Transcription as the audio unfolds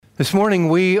This morning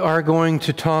we are going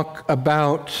to talk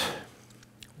about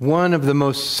one of the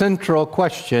most central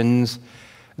questions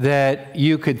that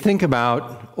you could think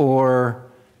about or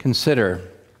consider.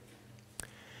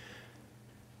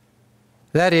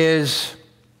 That is,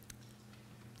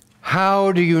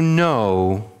 how do you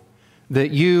know that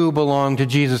you belong to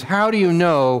Jesus? How do you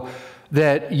know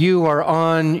that you are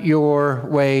on your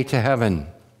way to heaven?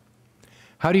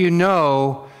 How do you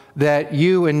know that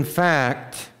you, in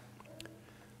fact,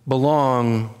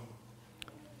 belong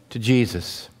to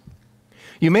Jesus?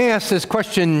 You may ask this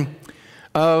question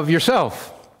of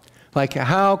yourself, like,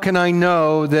 how can I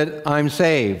know that I'm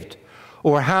saved?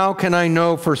 Or how can I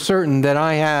know for certain that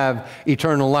I have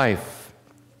eternal life?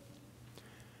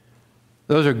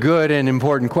 Those are good and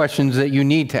important questions that you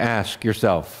need to ask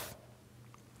yourself.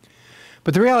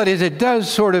 But the reality is it does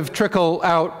sort of trickle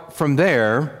out from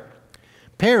there.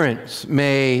 Parents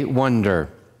may wonder,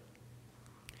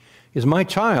 is my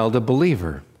child a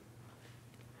believer?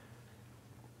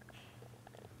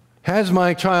 Has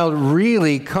my child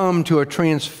really come to a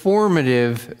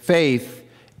transformative faith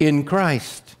in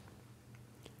Christ?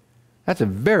 That's a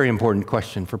very important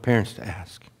question for parents to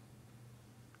ask.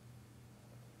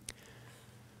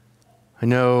 I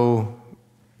know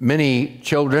many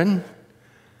children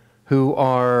who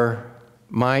are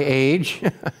my age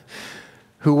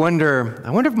who wonder,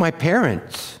 I wonder if my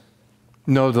parents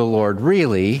know the Lord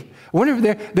really. I wonder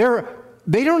if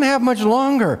they don't have much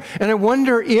longer. And I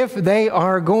wonder if they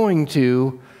are going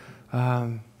to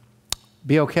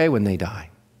be okay when they die.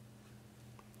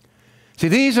 See,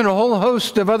 these and a whole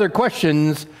host of other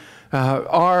questions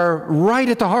are right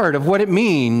at the heart of what it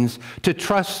means to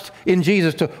trust in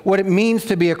Jesus, to what it means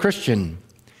to be a Christian.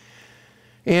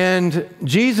 And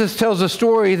Jesus tells a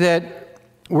story that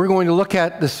we're going to look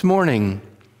at this morning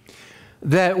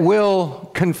that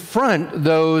will confront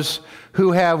those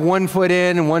who have one foot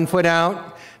in and one foot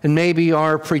out and maybe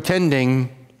are pretending,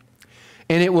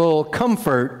 and it will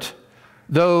comfort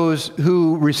those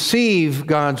who receive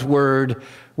God's word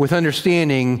with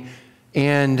understanding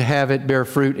and have it bear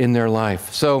fruit in their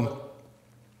life. So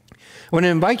I want to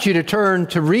invite you to turn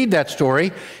to read that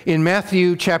story in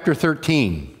Matthew chapter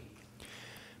 13.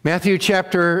 Matthew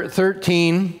chapter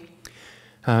 13,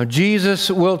 Jesus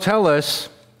will tell us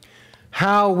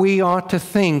how we ought to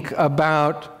think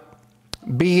about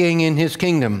being in his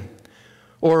kingdom,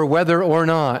 or whether or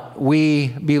not we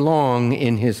belong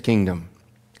in his kingdom.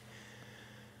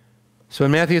 So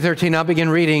in Matthew 13, I'll begin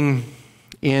reading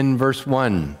in verse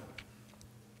 1.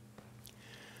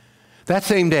 That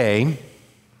same day,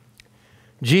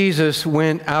 Jesus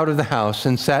went out of the house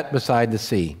and sat beside the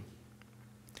sea.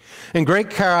 And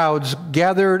great crowds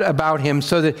gathered about him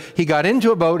so that he got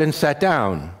into a boat and sat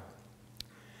down.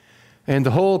 And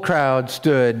the whole crowd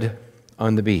stood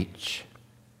on the beach.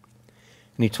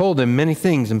 And he told them many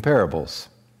things in parables,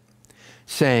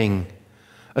 saying,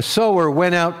 a sower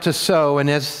went out to sow,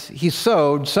 and as he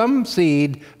sowed, some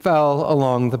seed fell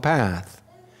along the path,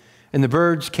 and the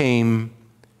birds came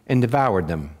and devoured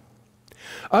them.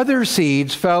 Other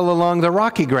seeds fell along the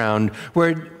rocky ground, where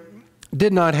it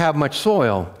did not have much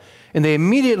soil, and they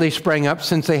immediately sprang up,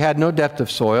 since they had no depth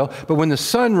of soil. But when the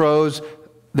sun rose,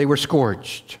 they were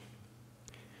scorched.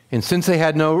 And since they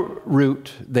had no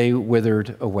root, they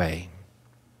withered away.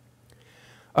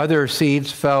 Other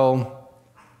seeds fell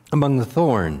among the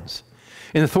thorns,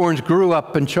 and the thorns grew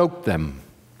up and choked them.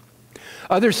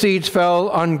 Other seeds fell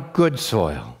on good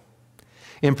soil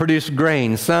and produced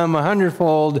grain, some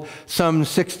 100-fold, some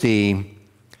 60,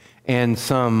 and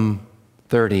some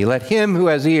 30. Let him who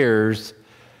has ears,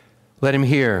 let him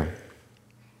hear.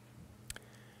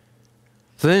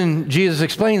 So then Jesus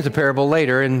explains the parable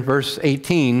later in verse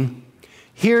 18.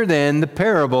 Hear then the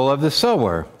parable of the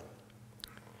sower.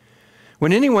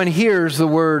 When anyone hears the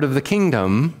word of the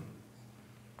kingdom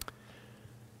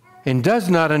and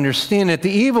does not understand it, the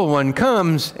evil one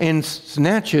comes and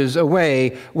snatches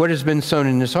away what has been sown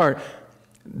in his heart.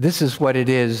 This is what it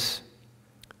is.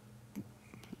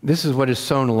 This is what is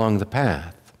sown along the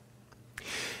path.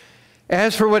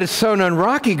 As for what is sown on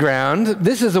rocky ground,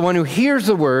 this is the one who hears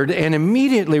the word and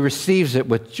immediately receives it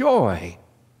with joy,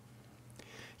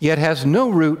 yet has no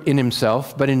root in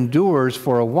himself, but endures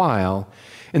for a while.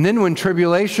 And then when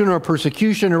tribulation or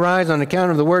persecution arise on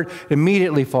account of the word, it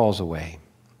immediately falls away.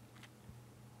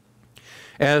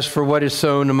 As for what is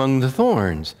sown among the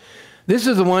thorns, this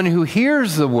is the one who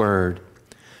hears the word,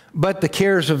 but the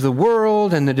cares of the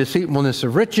world and the deceitfulness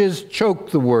of riches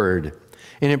choke the word,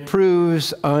 and it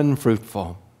proves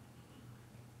unfruitful.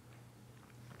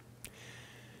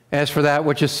 As for that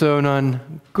which is sown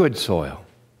on good soil,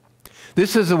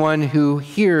 this is the one who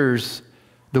hears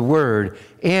the word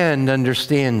and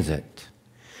understands it.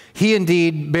 He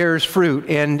indeed bears fruit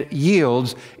and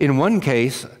yields, in one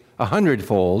case,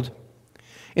 100-fold,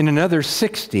 in another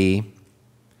 60,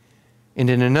 and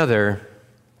in another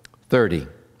 30.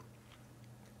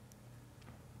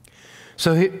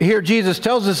 So here Jesus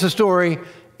tells us a story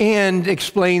and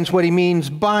explains what he means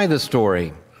by the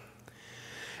story.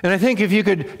 And I think if you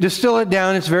could distill it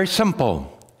down, it's very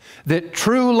simple. That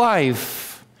true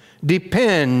life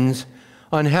depends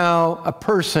on how a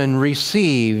person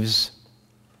receives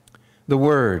the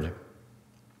word.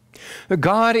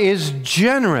 God is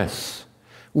generous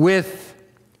with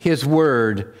his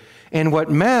word, and what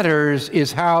matters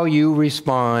is how you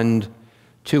respond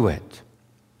to it.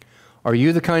 Are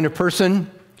you the kind of person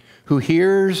who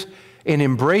hears and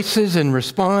embraces and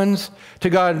responds to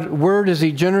God's word as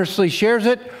he generously shares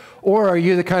it? Or are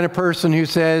you the kind of person who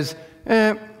says,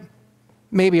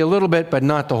 maybe a little bit, but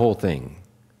not the whole thing?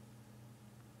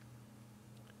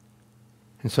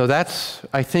 And so that's,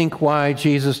 I think, why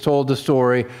Jesus told the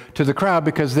story to the crowd,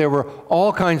 because there were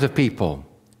all kinds of people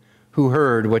who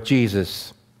heard what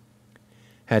Jesus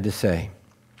had to say.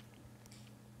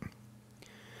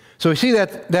 So we see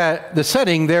that the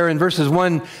setting there in verses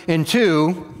 1 and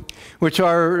 2, which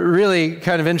are really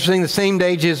kind of interesting. The same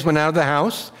day Jesus went out of the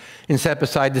house and sat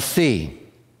beside the sea.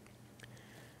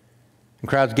 And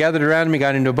crowds gathered around him. He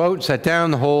got into a boat, sat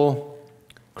down. The whole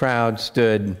crowd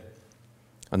stood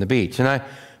on the beach. And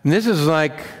this is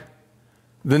like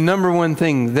the number one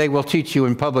thing they will teach you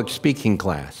in public speaking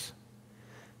class.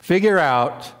 Figure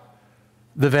out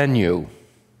the venue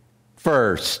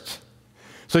first.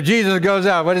 So Jesus goes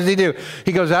out. What does he do?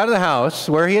 He goes out of the house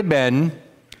where he had been,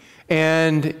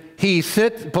 and he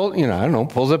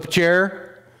pulls up a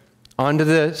chair onto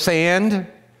the sand and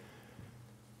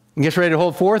gets ready to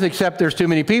hold forth, except there's too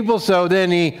many people. So then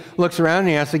he looks around and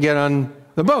he has to get on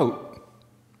the boat.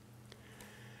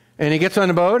 And he gets on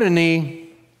the boat and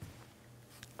he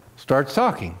starts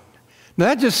talking. Now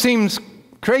that just seems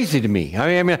crazy to me.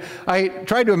 I mean, I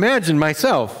tried to imagine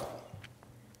myself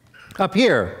up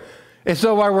here as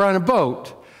though I were on a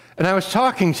boat and I was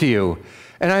talking to you.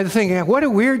 And I was thinking, what a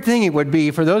weird thing it would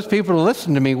be for those people to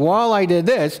listen to me while I did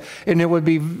this, and it would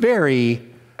be very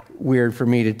weird for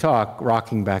me to talk,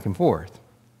 rocking back and forth.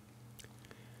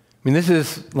 I mean, this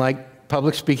is like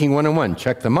public speaking 101.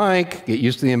 Check the mic, get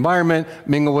used to the environment,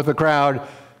 mingle with the crowd,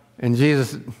 and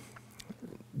Jesus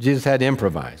had to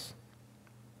improvise.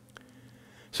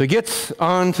 So he gets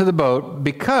onto the boat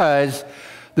because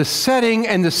the setting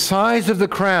and the size of the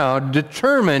crowd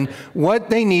determined what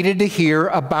they needed to hear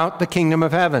about the kingdom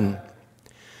of heaven.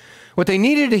 What they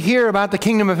needed to hear about the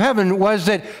kingdom of heaven was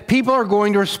that people are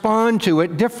going to respond to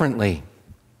it differently.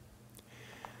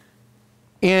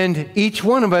 And each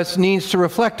one of us needs to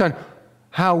reflect on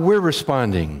how we're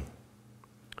responding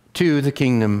to the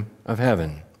kingdom of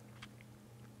heaven.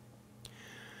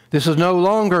 This was no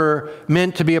longer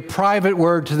meant to be a private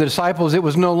word to the disciples. It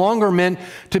was no longer meant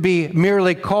to be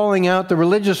merely calling out the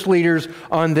religious leaders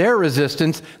on their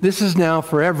resistance. This is now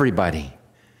for everybody.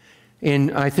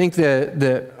 And I think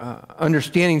the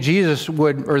understanding Jesus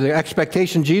would, or the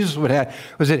expectation Jesus would have,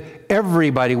 was that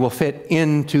everybody will fit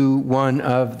into one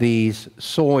of these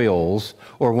soils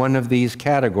or one of these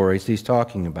categories he's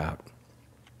talking about.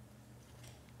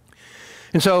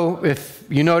 And so if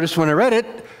you notice when I read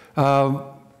it,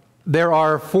 there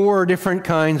are 4 different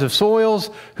kinds of soils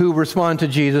who respond to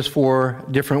Jesus 4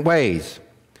 different ways.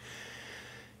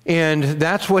 And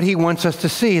that's what he wants us to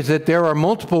see, is that there are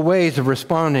multiple ways of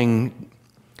responding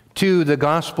to the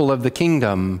gospel of the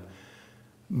kingdom,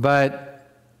 but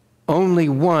only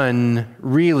one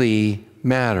really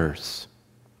matters.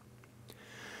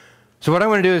 So what I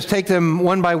want to do is take them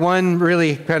one by one,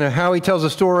 really kind of how he tells the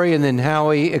story and then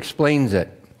how he explains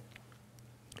it.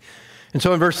 And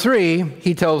so in verse 3,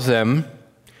 he tells them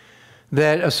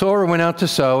that a sower went out to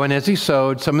sow, and as he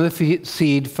sowed, some of the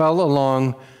seed fell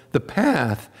along the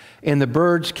path, and the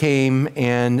birds came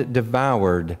and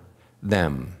devoured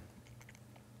them.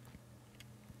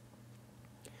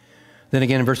 Then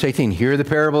again in verse 18, hear the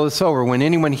parable of the sower. When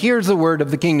anyone hears the word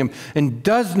of the kingdom and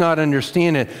does not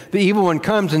understand it, the evil one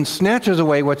comes and snatches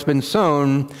away what's been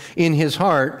sown in his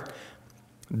heart.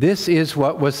 This is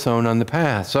what was sown on the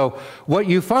path. So what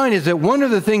you find is that one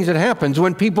of the things that happens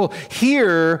when people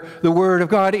hear the word of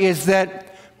God is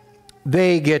that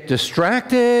they get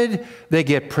distracted, they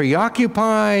get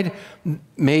preoccupied,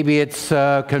 maybe it's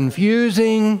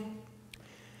confusing,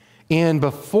 and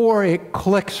before it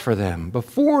clicks for them,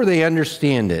 before they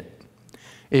understand it,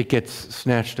 it gets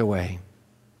snatched away.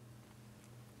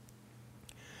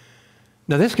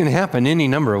 Now this can happen any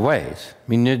number of ways. I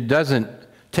mean, it doesn't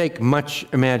take much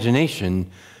imagination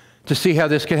to see how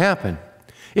this can happen.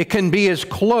 It can be as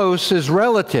close as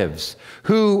relatives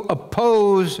who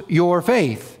oppose your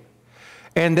faith,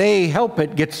 and they help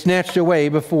it get snatched away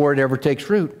before it ever takes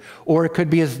root. Or it could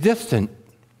be as distant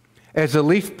as a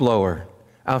leaf blower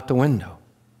out the window.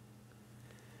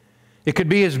 It could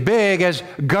be as big as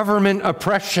government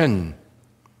oppression,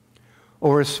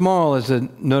 or as small as a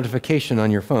notification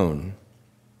on your phone.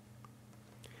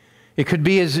 It could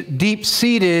be as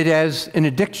deep-seated as an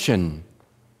addiction,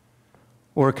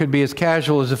 or it could be as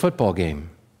casual as a football game.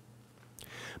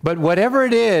 But whatever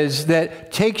it is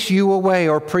that takes you away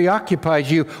or preoccupies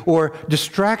you or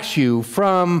distracts you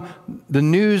from the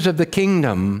news of the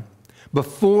kingdom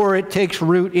before it takes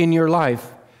root in your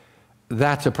life,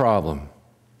 that's a problem.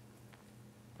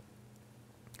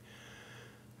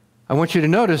 I want you to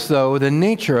notice, though, the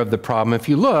nature of the problem. If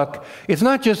you look, it's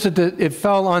not just that it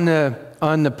fell on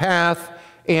the path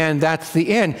and that's the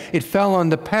end. It fell on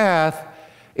the path,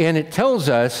 and it tells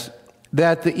us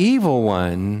that the evil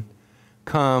one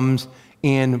comes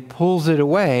and pulls it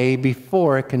away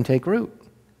before it can take root.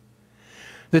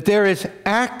 That there is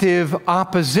active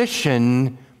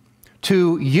opposition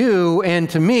to you and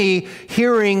to me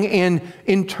hearing and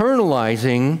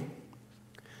internalizing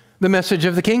the message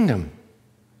of the kingdom.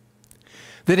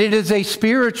 That it is a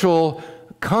spiritual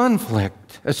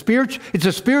conflict. It's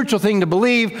a spiritual thing to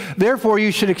believe, therefore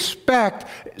you should expect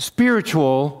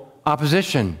spiritual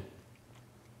opposition.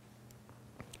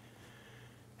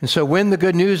 And so when the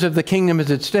good news of the kingdom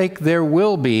is at stake, there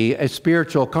will be a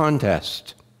spiritual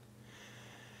contest.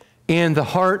 And the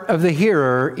heart of the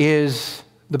hearer is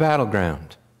the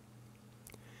battleground.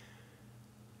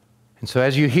 And so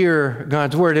as you hear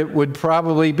God's word, it would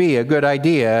probably be a good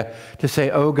idea to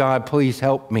say, "Oh God, please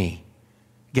help me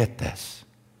get this.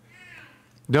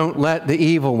 Don't let the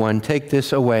evil one take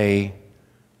this away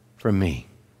from me."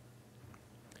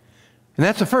 And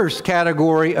that's the first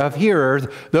category of hearers,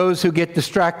 those who get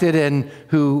distracted and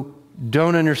who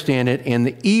don't understand it, and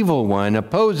the evil one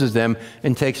opposes them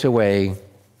and takes away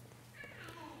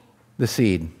the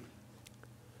seed.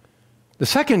 The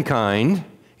second kind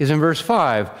is in verse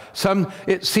 5. Some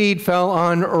seed fell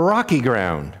on rocky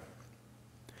ground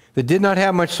that did not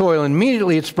have much soil.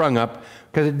 Immediately it sprung up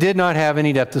because it did not have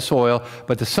any depth of soil,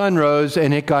 but the sun rose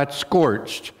and it got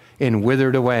scorched and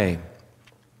withered away.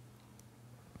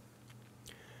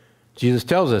 Jesus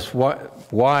tells us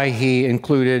why he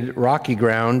included rocky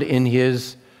ground in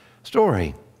his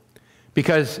story.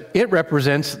 Because it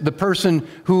represents the person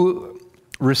who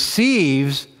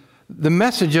receives the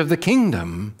message of the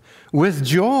kingdom with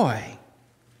joy,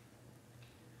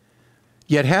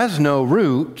 yet has no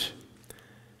root,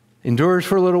 endures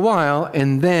for a little while,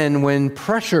 and then when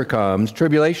pressure comes,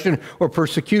 tribulation or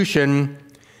persecution,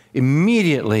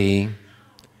 immediately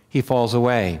he falls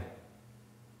away.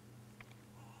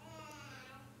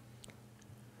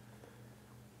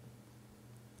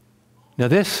 Now,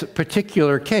 this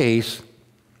particular case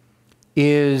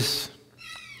is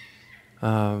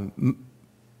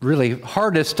really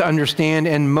hardest to understand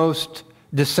and most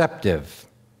deceptive.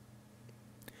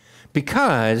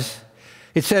 Because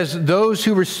it says those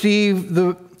who receive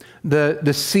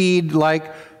the seed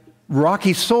like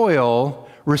rocky soil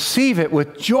receive it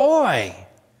with joy.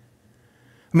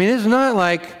 I mean, it's not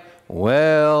like,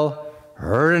 well,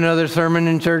 heard another sermon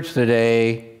in church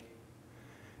today.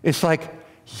 It's like,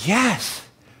 yes,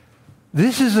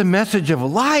 this is a message of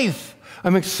life.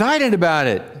 I'm excited about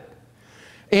it.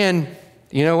 And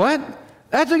you know what?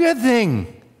 That's a good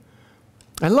thing.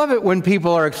 I love it when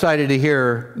people are excited to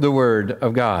hear the word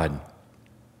of God.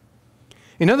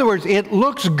 In other words, it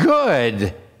looks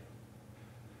good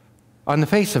on the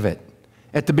face of it,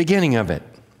 at the beginning of it.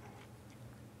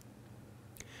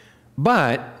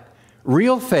 But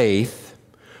real faith,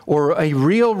 or a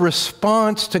real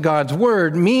response to God's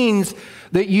word, means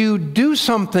that you do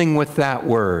something with that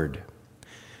word.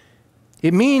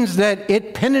 It means that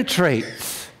it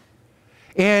penetrates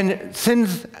and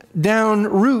sends down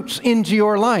roots into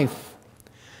your life.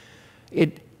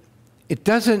 It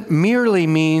doesn't merely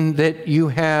mean that you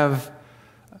have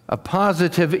a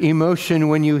positive emotion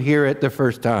when you hear it the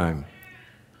first time.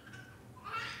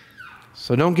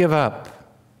 So don't give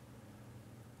up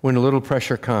when a little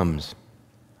pressure comes.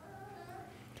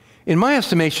 In my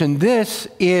estimation, this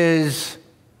is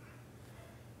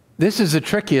the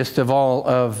trickiest of all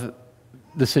of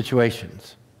the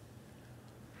situations.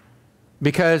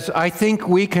 Because I think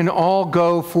we can all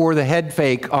go for the head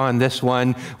fake on this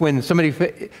one when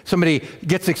somebody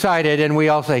gets excited and we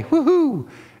all say, woohoo!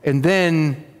 And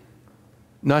then,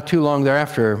 not too long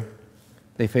thereafter,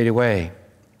 they fade away.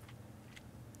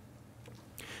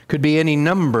 Could be any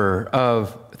number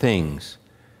of things.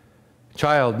 A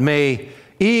child may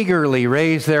eagerly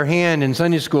raise their hand in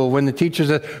Sunday school when the teacher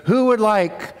says, "Who would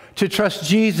like to trust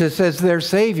Jesus as their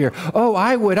Savior?" "Oh,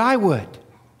 I would.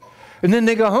 And then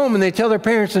they go home and they tell their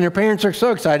parents, and their parents are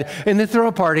so excited, and they throw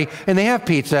a party, and they have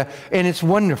pizza, and it's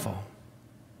wonderful.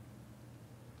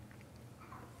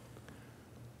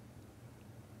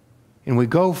 And we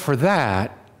go for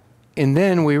that, and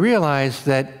then we realize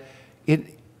that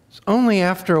it's only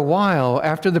after a while,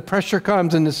 after the pressure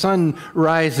comes and the sun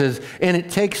rises and it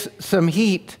takes some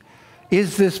heat,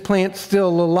 is this plant still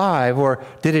alive, or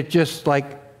did it just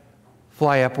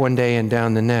fly up one day and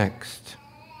down the next?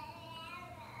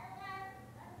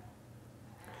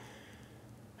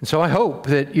 And so I hope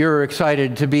that you're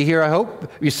excited to be here. I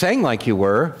hope you sang like you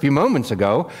were a few moments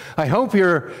ago. I hope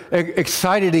you're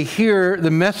excited to hear the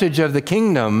message of the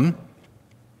kingdom.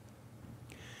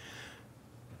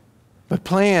 But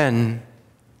plan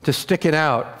to stick it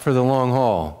out for the long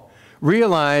haul.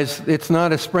 Realize it's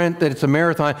not a sprint, that it's a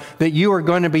marathon, that you are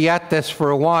going to be at this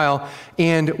for a while,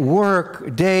 and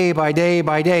work day by day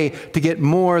by day to get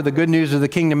more of the good news of the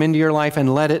kingdom into your life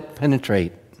and let it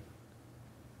penetrate.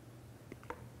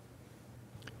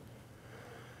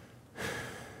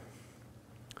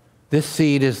 This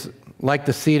seed is like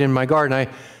the seed in my garden.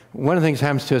 One of the things that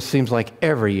happens to us, seems like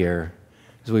every year,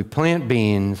 is we plant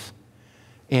beans,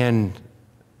 and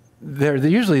they're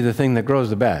usually the thing that grows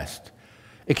the best.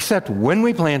 Except when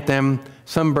we plant them,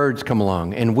 some birds come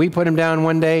along, and we put them down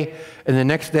one day, and the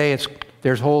next day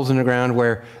there's holes in the ground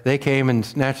where they came and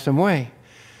snatched them away.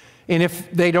 And if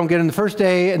they don't get them the first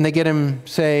day, and they get them,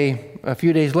 say, a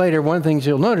few days later, one of the things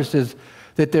you'll notice is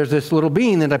that there's this little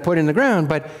bean that I put in the ground,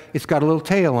 but it's got a little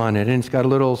tail on it, and it's got a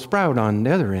little sprout on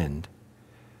the other end.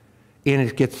 And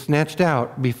it gets snatched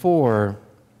out before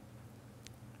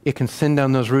it can send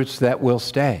down those roots that will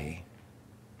stay.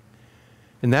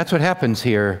 And that's what happens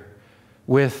here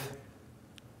with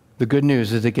the good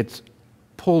news, is it gets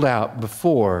pulled out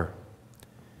before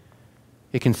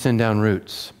it can send down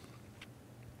roots.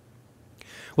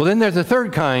 Well, then there's a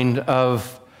third kind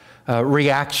of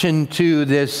reaction to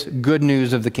this good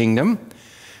news of the kingdom.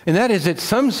 And that is that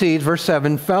some seeds, verse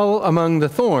 7, fell among the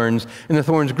thorns, and the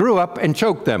thorns grew up and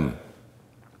choked them.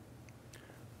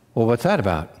 Well, what's that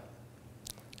about?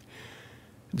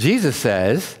 Jesus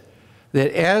says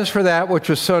that as for that which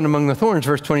was sown among the thorns,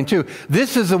 verse 22,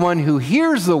 this is the one who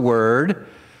hears the word,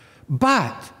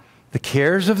 but the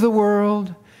cares of the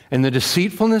world and the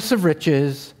deceitfulness of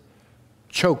riches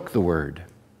choke the word,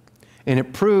 and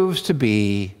it proves to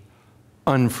be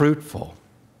unfruitful.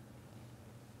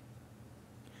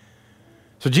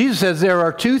 So Jesus says there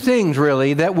are two things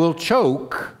really that will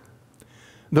choke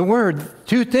the word,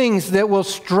 two things that will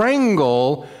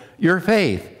strangle your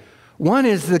faith. One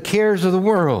is the cares of the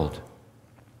world.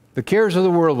 The cares of the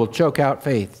world will choke out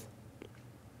faith.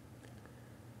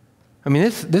 I mean,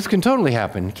 this can totally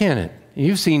happen, can't it?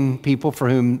 You've seen people for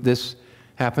whom this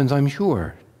happens, I'm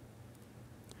sure.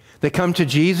 They come to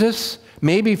Jesus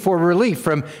maybe for relief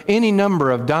from any number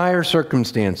of dire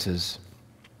circumstances.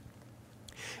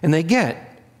 And they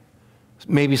get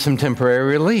maybe some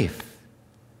temporary relief.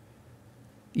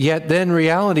 Yet then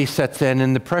reality sets in,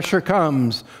 and the pressure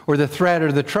comes, or the threat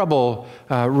or the trouble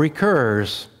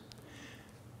recurs.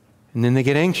 And then they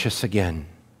get anxious again.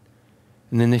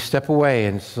 And then they step away,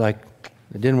 and it's like,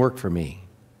 it didn't work for me.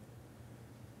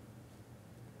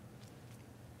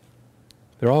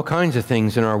 There are all kinds of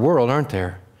things in our world, aren't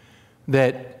there,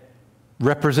 that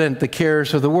represent the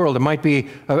cares of the world. It might be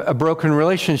a broken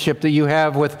relationship that you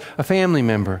have with a family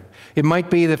member. It might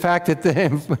be the fact that the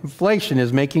inflation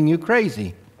is making you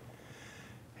crazy.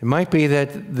 It might be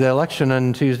that the election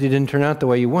on Tuesday didn't turn out the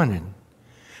way you wanted.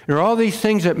 There are all these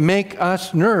things that make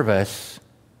us nervous.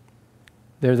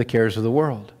 They're the cares of the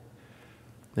world.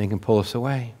 They can pull us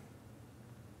away.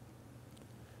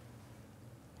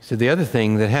 So the other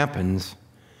thing that happens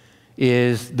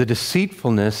is the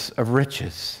deceitfulness of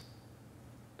riches.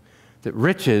 That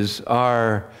riches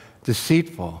are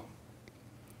deceitful.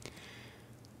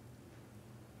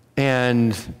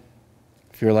 And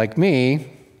if you're like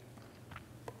me,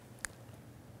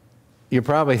 you're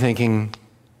probably thinking,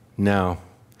 no,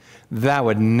 that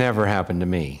would never happen to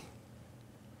me.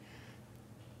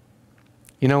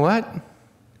 You know what?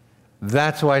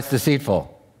 That's why it's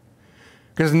deceitful.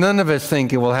 Because none of us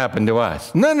think it will happen to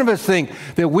us. None of us think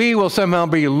that we will somehow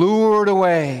be lured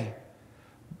away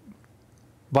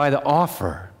by the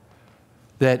offer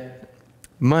that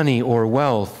money or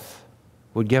wealth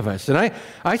would give us. And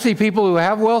I see people who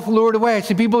have wealth lured away. I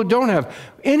see people who don't have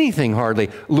anything hardly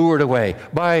lured away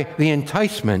by the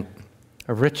enticement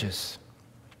of riches.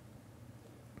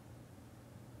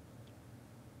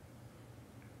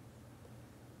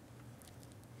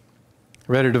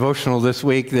 read a devotional this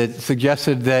week that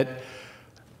suggested that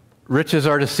riches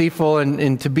are deceitful,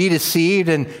 and to be deceived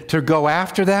and to go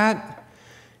after that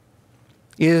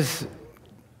is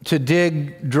to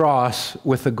dig dross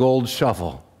with a gold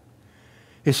shovel.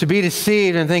 It's to be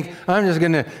deceived and think, I'm just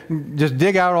going to just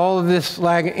dig out all of this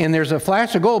slag, and there's a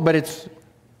flash of gold, but it's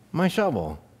my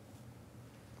shovel.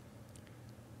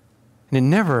 And it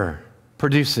never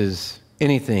produces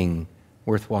anything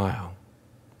worthwhile.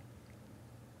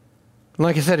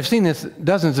 Like I said, I've seen this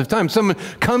dozens of times. Someone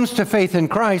comes to faith in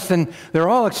Christ, and they're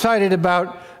all excited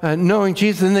about knowing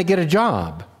Jesus, and they get a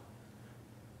job.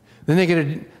 Then they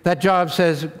get that job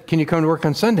says, can you come to work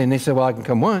on Sunday? And they say, well, I can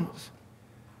come once.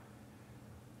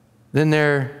 Then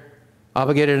they're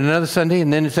obligated another Sunday,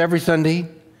 and then it's every Sunday.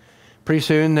 Pretty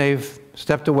soon they've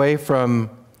stepped away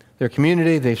from their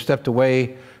community. They've stepped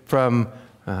away from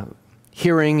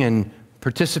hearing and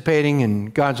participating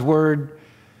in God's Word.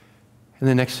 And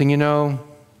the next thing you know,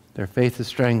 their faith is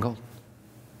strangled.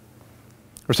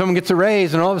 Or someone gets a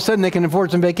raise, and all of a sudden they can afford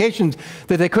some vacations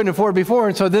that they couldn't afford before,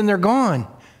 and so then they're gone.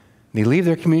 They leave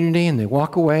their community and they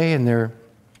walk away, and their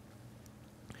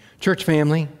church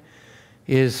family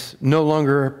is no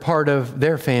longer part of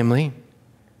their family.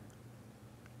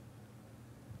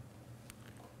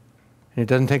 And it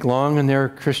doesn't take long, and their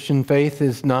Christian faith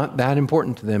is not that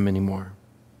important to them anymore.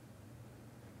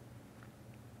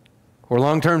 Or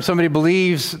long-term, somebody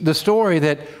believes the story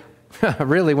that,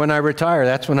 really, when I retire,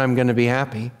 that's when I'm going to be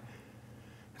happy.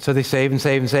 So they save and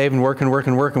save and save and work and work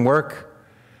and work and work,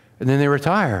 and then they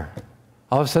retire.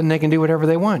 All of a sudden, they can do whatever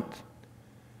they want.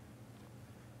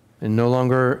 And no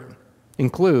longer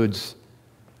includes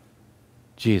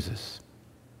Jesus.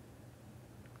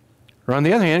 Or on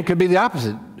the other hand, it could be the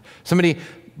opposite. Somebody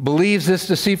believes this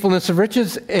deceitfulness of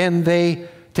riches, and they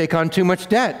take on too much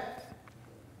debt.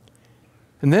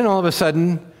 And then all of a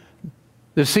sudden,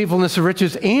 the deceitfulness of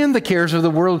riches and the cares of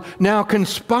the world now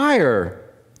conspire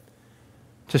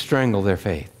to strangle their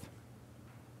faith.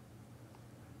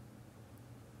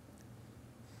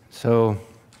 So,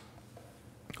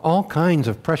 all kinds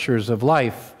of pressures of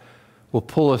life will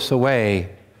pull us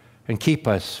away and keep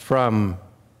us from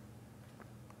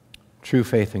true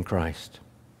faith in Christ.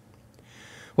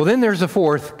 Well, then there's a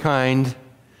fourth kind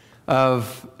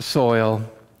of soil.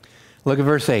 Look at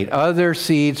verse 8. Other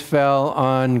seeds fell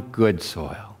on good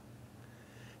soil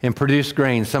and produced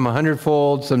grain, some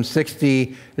 100-fold, some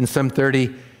 60, and some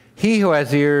 30. He who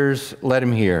has ears, let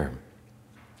him hear.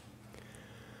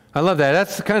 I love that.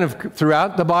 That's kind of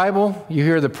throughout the Bible. You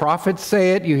hear the prophets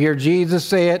say it. You hear Jesus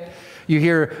say it. You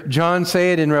hear John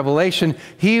say it in Revelation.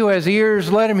 He who has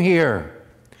ears, let him hear.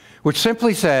 Which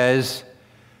simply says,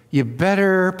 you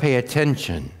better pay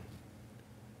attention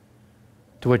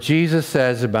to what Jesus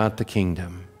says about the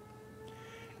kingdom.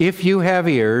 If you have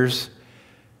ears,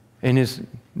 and as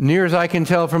near as I can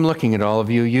tell from looking at all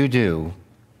of you, you do,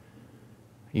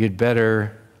 you'd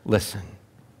better listen.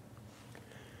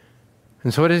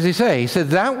 And so what does he say? He said,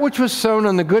 that which was sown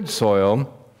on the good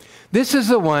soil, this is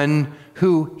the one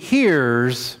who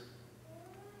hears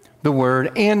the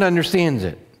word and understands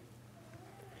it.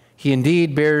 He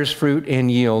indeed bears fruit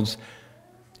and yields,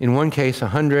 in one case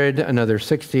 100, another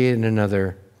 60, and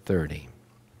another 30.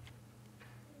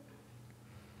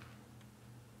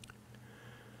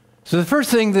 So the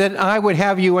first thing that I would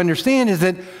have you understand is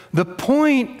that the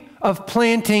point of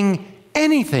planting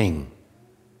anything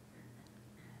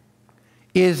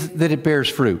is that it bears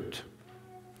fruit.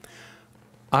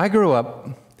 I grew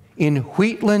up in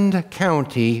Wheatland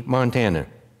County, Montana.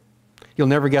 You'll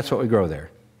never guess what we grow there.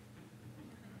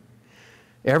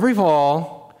 Every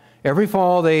fall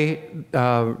they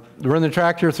run the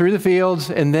tractor through the fields,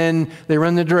 and then they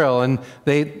run the drill, and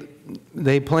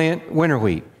they plant winter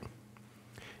wheat.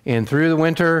 And through the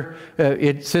winter,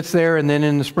 it sits there, and then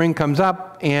in the spring comes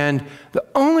up, and the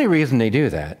only reason they do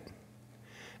that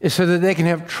is so that they can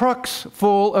have trucks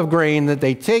full of grain that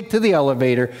they take to the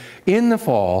elevator in the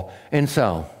fall and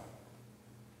sell.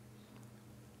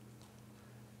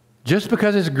 Just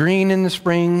because it's green in the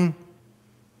spring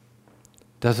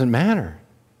doesn't matter.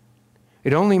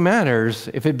 It only matters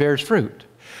if it bears fruit.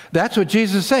 That's what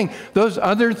Jesus is saying. Those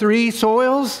other three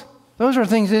soils, those are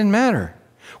things that didn't matter.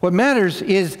 What matters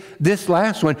is this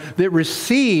last one that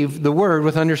received the word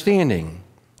with understanding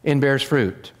and bears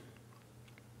fruit.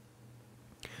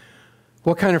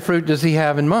 What kind of fruit does he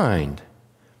have in mind?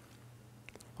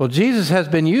 Well, Jesus has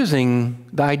been using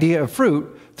the idea of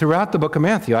fruit throughout the book of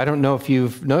Matthew. I don't know if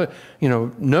you've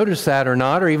noticed that or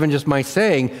not, or even just my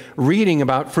saying, reading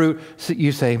about fruit,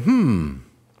 you say,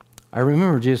 I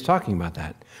remember Jesus talking about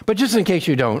that. But just in case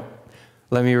you don't,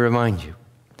 let me remind you.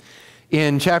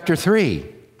 In chapter 3,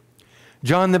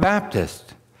 John the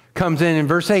Baptist comes in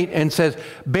verse 8 and says,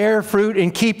 bear fruit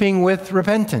in keeping with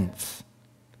repentance.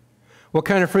 What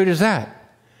kind of fruit is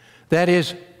that? That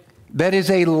is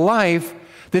a life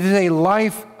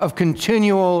of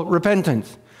continual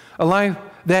repentance, a life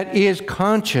that is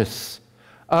conscious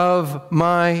of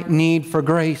my need for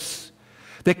grace,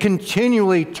 that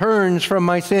continually turns from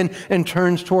my sin and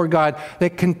turns toward God,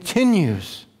 that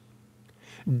continues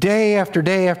day after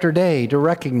day after day to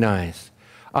recognize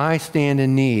I stand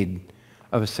in need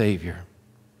of a Savior.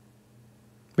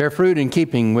 Bear fruit in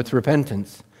keeping with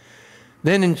repentance.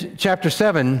 Then in chapter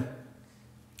 7,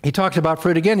 he talks about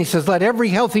fruit again. He says, let every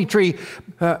healthy tree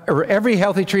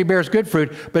bears good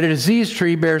fruit, but a diseased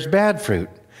tree bears bad fruit.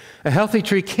 A healthy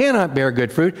tree cannot bear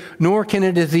good fruit, nor can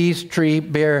a diseased tree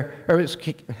a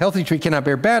healthy tree cannot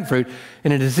bear bad fruit,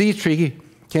 and a diseased tree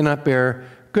cannot bear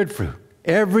good fruit.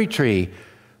 Every tree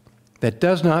that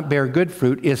does not bear good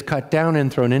fruit is cut down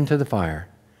and thrown into the fire.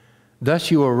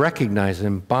 Thus you will recognize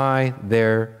them by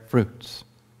their fruits.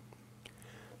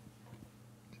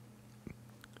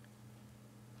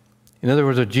 In other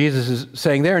words, what Jesus is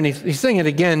saying there, and he's saying it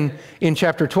again in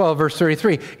chapter 12, verse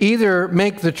 33. Either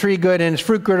make the tree good and its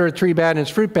fruit good, or the tree bad and its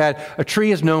fruit bad. A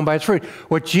tree is known by its fruit.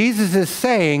 What Jesus is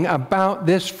saying about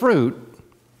this fruit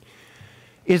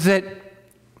is that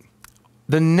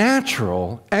the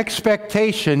natural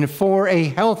expectation for a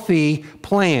healthy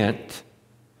plant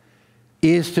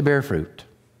is to bear fruit.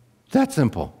 That's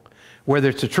simple. Whether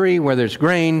it's a tree, whether it's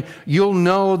grain, you'll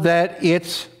know that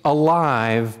it's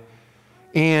alive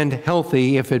and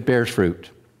healthy if it bears fruit.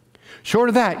 Short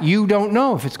of that, you don't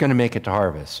know if it's going to make it to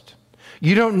harvest.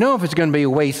 You don't know if it's going to be a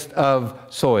waste of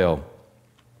soil.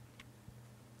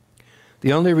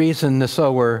 The only reason the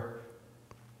sower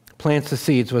plants the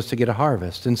seeds was to get a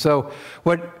harvest. And so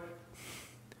what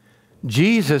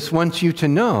Jesus wants you to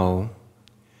know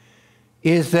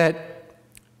is that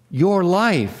your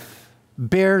life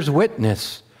bears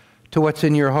witness to what's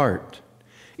in your heart.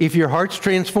 If your heart's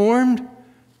transformed,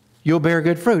 you'll bear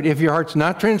good fruit. If your heart's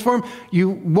not transformed, you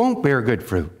won't bear good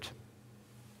fruit.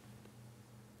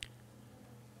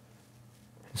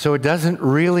 So it doesn't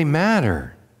really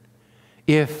matter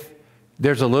if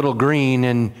there's a little green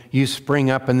and you spring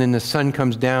up and then the sun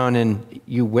comes down and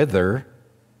you wither.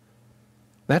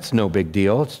 That's no big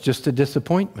deal. It's just a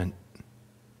disappointment.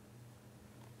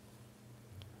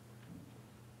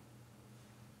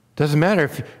 Doesn't matter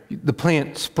if the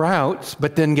plant sprouts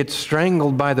but then gets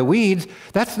strangled by the weeds.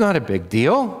 That's not a big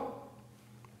deal.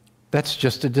 That's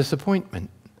just a disappointment.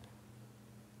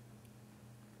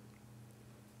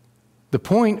 The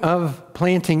point of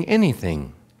planting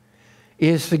anything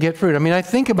is to get fruit. I mean, I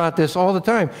think about this all the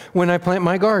time when I plant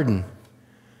my garden.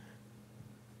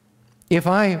 If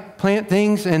I plant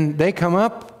things and they come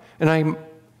up and I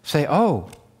say, oh,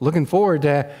 looking forward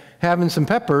to having some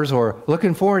peppers or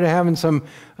looking forward to having some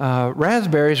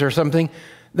raspberries or something,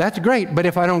 that's great. But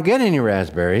if I don't get any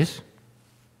raspberries,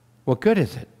 what good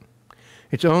is it?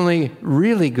 It's only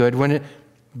really good when it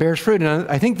bears fruit. And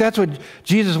I think that's what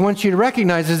Jesus wants you to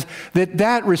recognize, is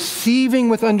that receiving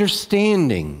with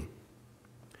understanding,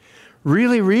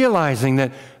 really realizing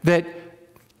that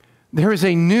there is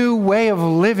a new way of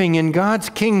living in God's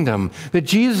kingdom, that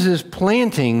Jesus is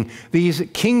planting these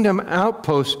kingdom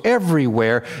outposts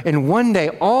everywhere, and one day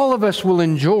all of us will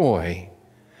enjoy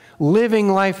living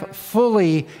life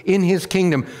fully in His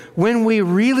kingdom. When we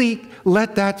really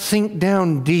let that sink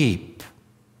down deep,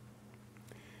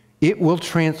 it will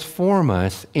transform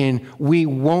us, and we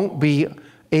won't be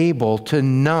able to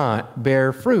not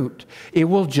bear fruit. It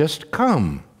will just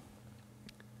come.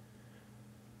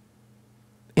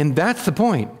 And that's the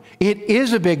point. It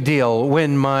is a big deal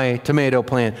when my tomato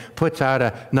plant puts out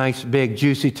a nice, big,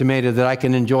 juicy tomato that I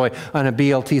can enjoy on a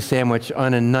BLT sandwich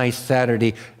on a nice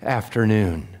Saturday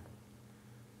afternoon.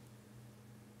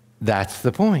 That's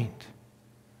the point.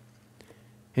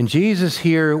 And Jesus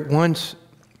here wants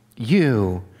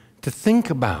you to think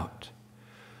about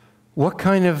what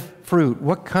kind of fruit,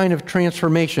 what kind of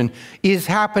transformation is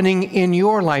happening in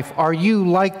your life. Are you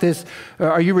like this?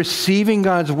 Are you receiving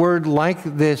God's word like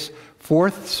this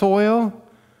fourth soil?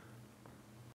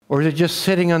 Or is it just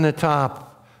sitting on the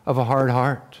top of a hard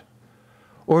heart?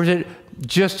 Or is it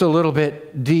just a little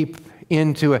bit deep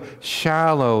into a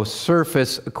shallow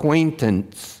surface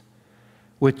acquaintance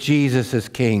with Jesus as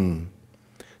King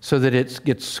so that it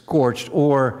gets scorched?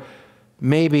 Or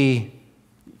maybe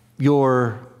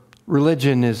your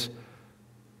religion is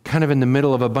kind of in the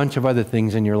middle of a bunch of other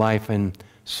things in your life and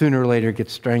sooner or later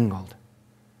gets strangled.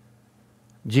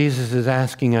 Jesus is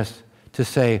asking us to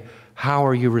say, how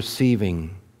are you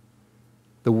receiving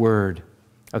the word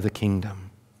of the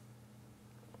kingdom?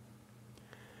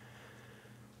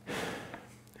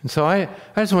 And so I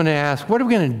just want to ask, what are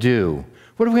we going to do?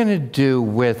 What are we going to do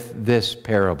with this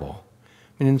parable?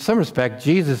 I mean, in some respect,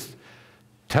 Jesus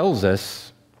tells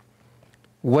us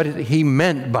what he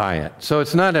meant by it. So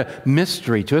it's not a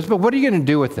mystery to us, but what are you going to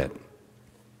do with it?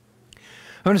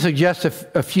 I want to suggest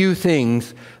a few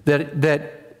things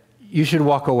that you should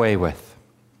walk away with.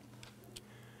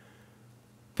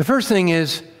 The first thing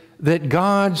is that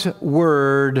God's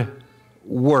Word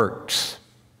works.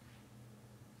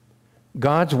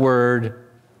 God's Word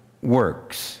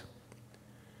works.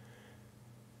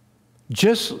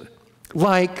 Just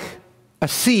like a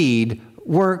seed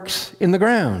works in the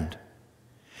ground.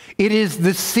 It is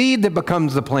the seed that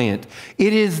becomes the plant.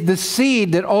 It is the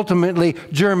seed that ultimately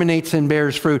germinates and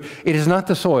bears fruit. It is not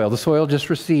the soil. The soil just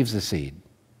receives the seed.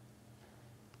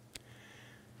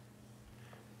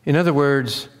 In other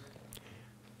words,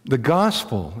 the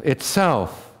gospel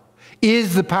itself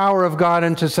is the power of God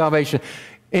unto salvation.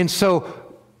 And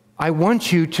so I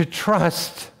want you to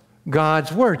trust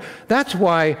God's Word. That's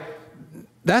why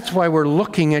we're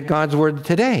looking at God's Word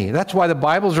today. That's why the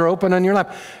Bibles are open on your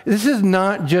lap. This is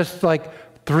not just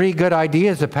like 3 good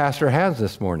ideas the pastor has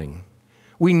this morning.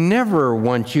 We never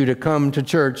want you to come to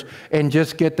church and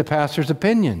just get the pastor's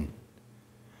opinion,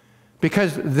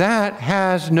 because that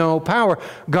has no power.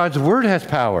 God's Word has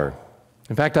power.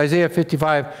 In fact, Isaiah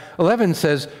 55:11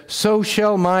 says, "So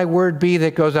shall my word be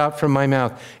that goes out from my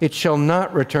mouth. It shall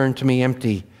not return to me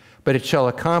empty, but it shall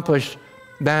accomplish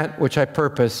that which I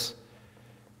purpose,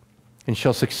 and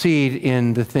shall succeed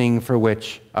in the thing for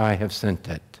which I have sent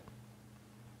it."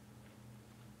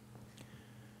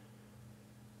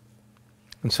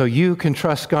 And so you can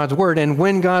trust God's Word, and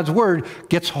when God's Word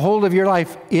gets hold of your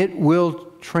life, it will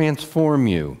transform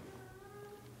you.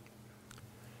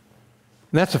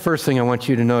 And that's the first thing I want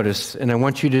you to notice, and I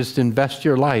want you to just invest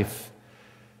your life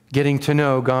getting to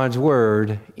know God's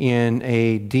Word in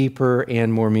a deeper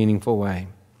and more meaningful way.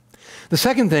 The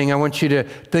second thing I want you to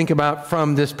think about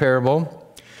from this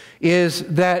parable is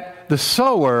that the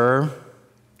sower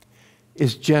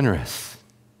is generous.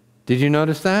 Did you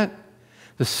notice that?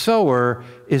 The sower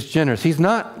is generous. He's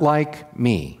not like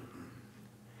me.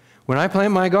 When I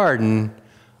plant my garden,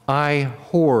 I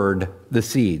hoard the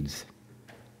seeds.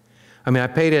 I mean, I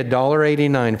paid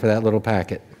 $1.89 for that little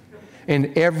packet,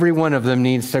 and every one of them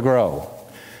needs to grow.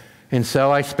 And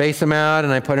so I space them out,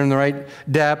 and I put them in the right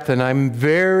depth, and I'm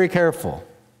very careful.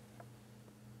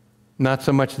 Not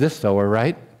so much this sower,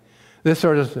 right? This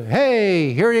sort of,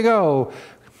 hey, here you go.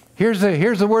 Here's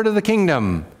the word of the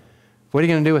kingdom. What are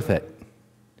you going to do with it?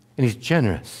 And he's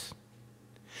generous.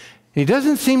 He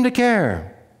doesn't seem to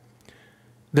care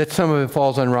that some of it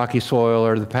falls on rocky soil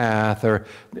or the path or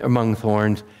among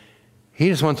thorns. He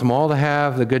just wants them all to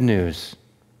have the good news.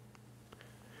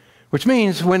 Which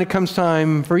means when it comes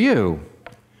time for you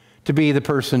to be the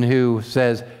person who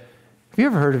says, have you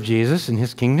ever heard of Jesus and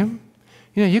his kingdom?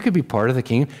 You know, you could be part of the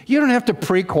kingdom. You don't have to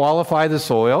pre-qualify the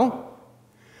soil.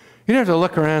 You don't have to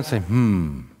look around and say,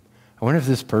 I wonder if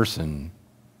this person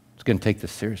is going to take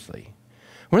this seriously.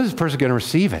 I wonder if this person is going to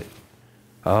receive it.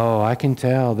 Oh, I can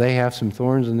tell they have some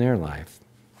thorns in their life.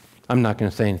 I'm not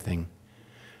going to say anything.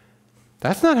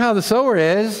 That's not how the sower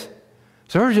is.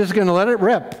 The sower's just going to let it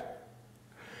rip.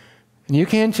 And you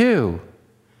can too.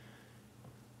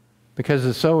 Because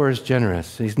the sower is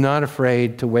generous. He's not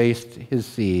afraid to waste his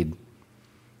seed.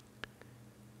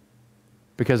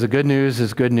 Because the good news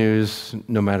is good news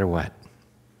no matter what.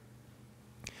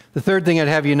 The third thing I'd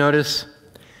have you notice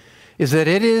is that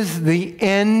it is the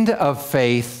end of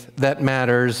faith that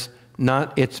matters,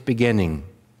 not its beginning.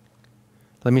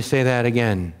 Let me say that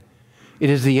again. It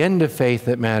is the end of faith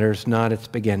that matters, not its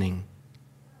beginning.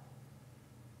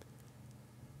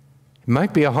 It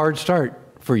might be a hard start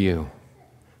for you.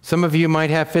 Some of you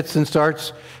might have fits and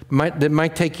starts that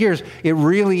might take years. It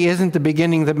really isn't the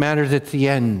beginning that matters, it's the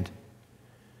end.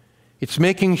 It's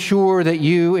making sure that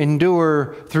you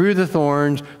endure through the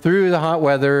thorns, through the hot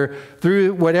weather,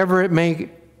 through whatever it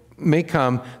may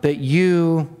come, that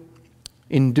you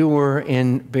endure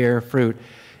and bear fruit.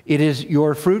 It is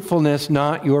your fruitfulness,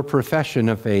 not your profession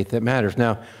of faith, that matters.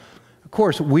 Now, of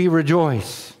course, we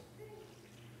rejoice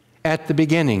at the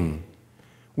beginning.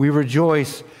 We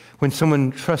rejoice when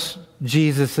someone trusts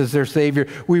Jesus as their Savior.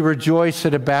 We rejoice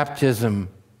at a baptism.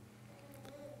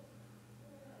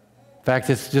 In fact,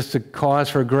 it's just a cause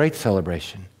for a great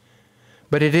celebration.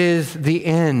 But it is the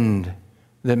end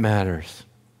that matters.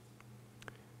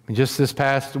 And just this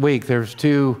past week, there's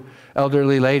 2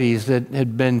 elderly ladies that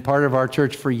had been part of our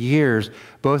church for years.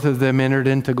 Both of them entered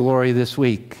into glory this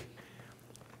week.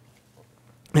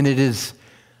 And it is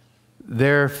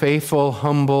their faithful,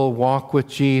 humble walk with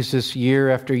Jesus year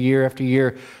after year after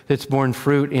year that's borne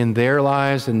fruit in their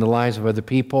lives and the lives of other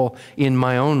people, in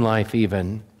my own life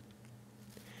even.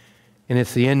 And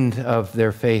it's the end of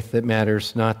their faith that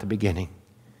matters, not the beginning.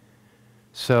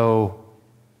 So,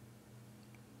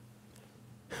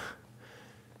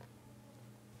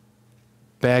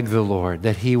 beg the Lord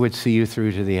that He would see you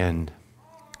through to the end,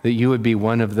 that you would be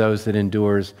one of those that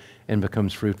endures and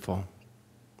becomes fruitful.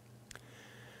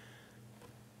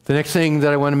 The next thing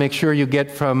that I want to make sure you get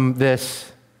from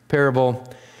this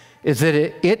parable is that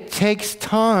it takes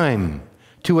time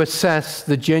to assess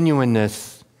the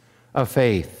genuineness of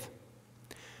faith.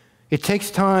 It takes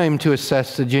time to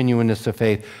assess the genuineness of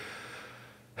faith.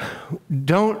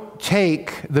 Don't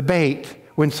take the bait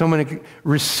when someone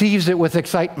receives it with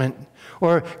excitement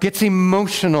or gets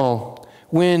emotional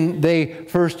when they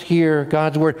first hear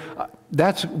God's word.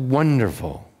 That's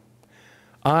wonderful.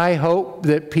 I hope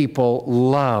that people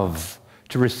love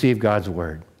to receive God's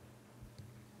word.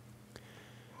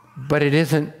 But it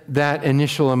isn't that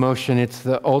initial emotion, it's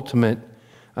the ultimate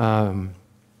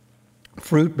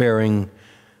fruit-bearing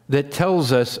that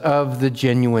tells us of the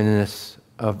genuineness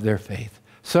of their faith.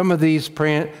 Some of these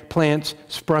plants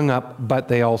sprung up, but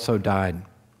they also died.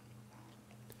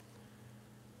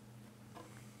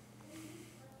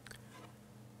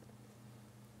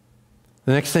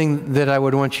 The next thing that I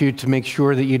would want you to make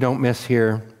sure that you don't miss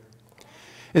here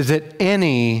is that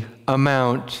any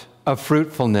amount of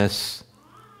fruitfulness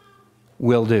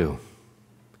will do.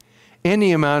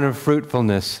 Any amount of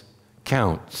fruitfulness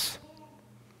counts.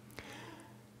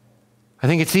 I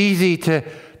think it's easy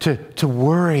to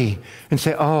worry and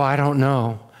say, oh, I don't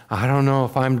know. I don't know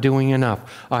if I'm doing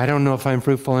enough. I don't know if I'm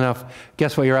fruitful enough.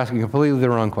 Guess what? You're asking completely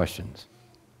the wrong questions.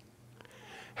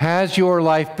 Has your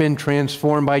life been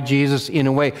transformed by Jesus in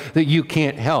a way that you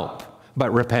can't help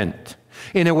but repent?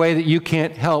 In a way that you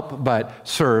can't help but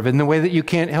serve? In the way that you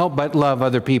can't help but love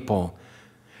other people?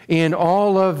 In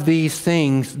all of these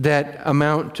things that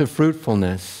amount to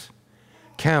fruitfulness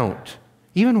count.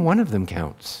 Even one of them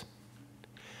counts.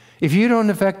 If you don't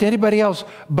affect anybody else,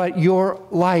 but your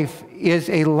life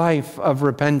is a life of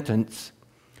repentance,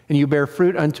 and you bear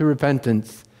fruit unto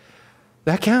repentance,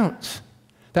 that counts.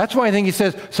 That's why I think he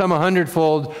says some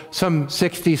 100-fold, some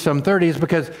 60, some 30, is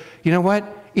because, you know what?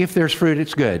 If there's fruit,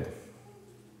 it's good.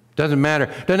 Doesn't matter.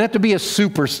 Doesn't have to be a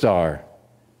superstar.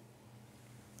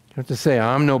 You have to say,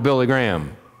 I'm no Billy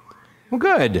Graham. Well,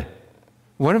 good.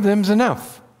 One of them's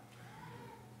enough.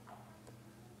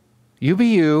 You be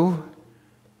you,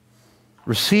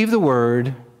 receive the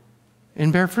word,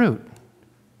 and bear fruit.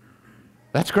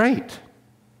 That's great.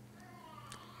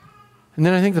 And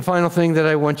then I think the final thing that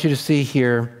I want you to see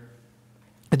here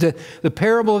is that the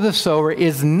parable of the sower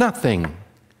is nothing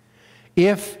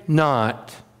if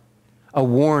not a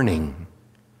warning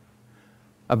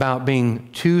about being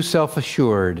too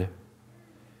self-assured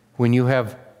when you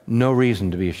have no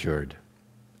reason to be assured.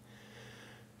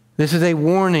 This is a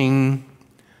warning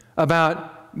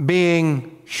about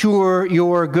being sure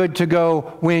you're good to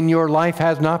go when your life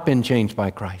has not been changed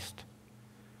by Christ.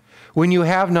 When you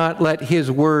have not let His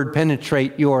word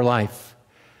penetrate your life.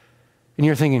 And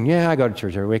you're thinking, yeah, I go to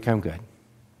church every week, I'm good.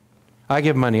 I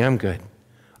give money, I'm good.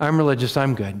 I'm religious,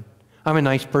 I'm good. I'm a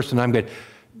nice person, I'm good.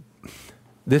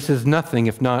 This is nothing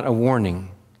if not a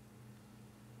warning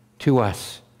to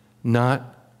us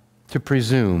not to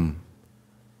presume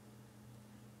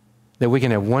that we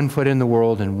can have one foot in the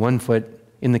world and one foot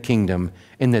in the kingdom,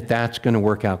 and that's going to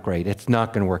work out great. It's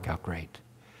not going to work out great.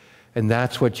 And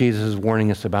that's what Jesus is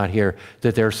warning us about here,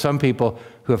 that there are some people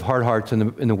who have hard hearts and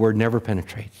the word never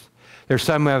penetrates. There's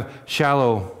some who have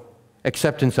shallow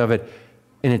acceptance of it,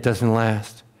 and it doesn't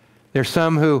last. There's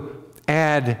some who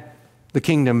add the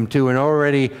kingdom to an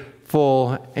already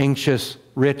full, anxious,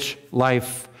 rich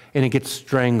life, and it gets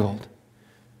strangled.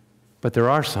 But there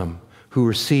are some who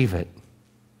receive it,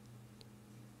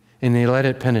 and they let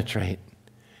it penetrate,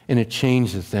 and it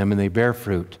changes them, and they bear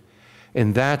fruit.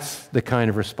 And that's the kind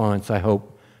of response I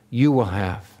hope you will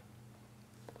have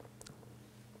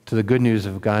to the good news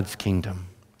of God's kingdom.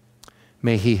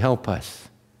 May He help us.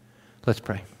 Let's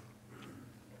pray.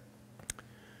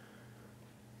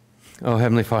 Oh,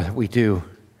 Heavenly Father, we do.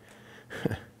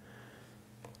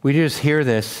 We just hear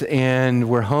this, and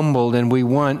we're humbled, and we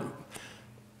want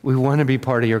to be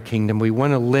part of your kingdom. We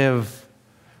want to live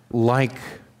like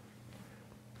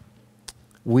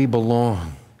we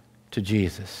belong to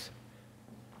Jesus,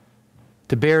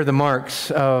 to bear the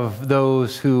marks of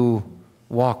those who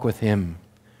walk with Him.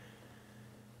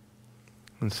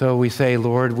 And so we say,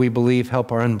 Lord, we believe,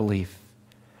 help our unbelief.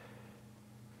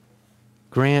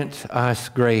 Grant us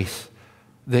grace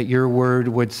that your word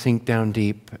would sink down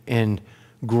deep and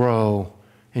grow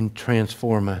and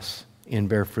transform us and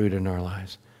bear fruit in our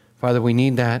lives. Father, we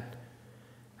need that,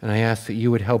 and I ask that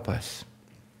you would help us.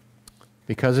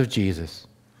 Because of Jesus.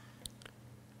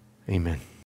 Amen.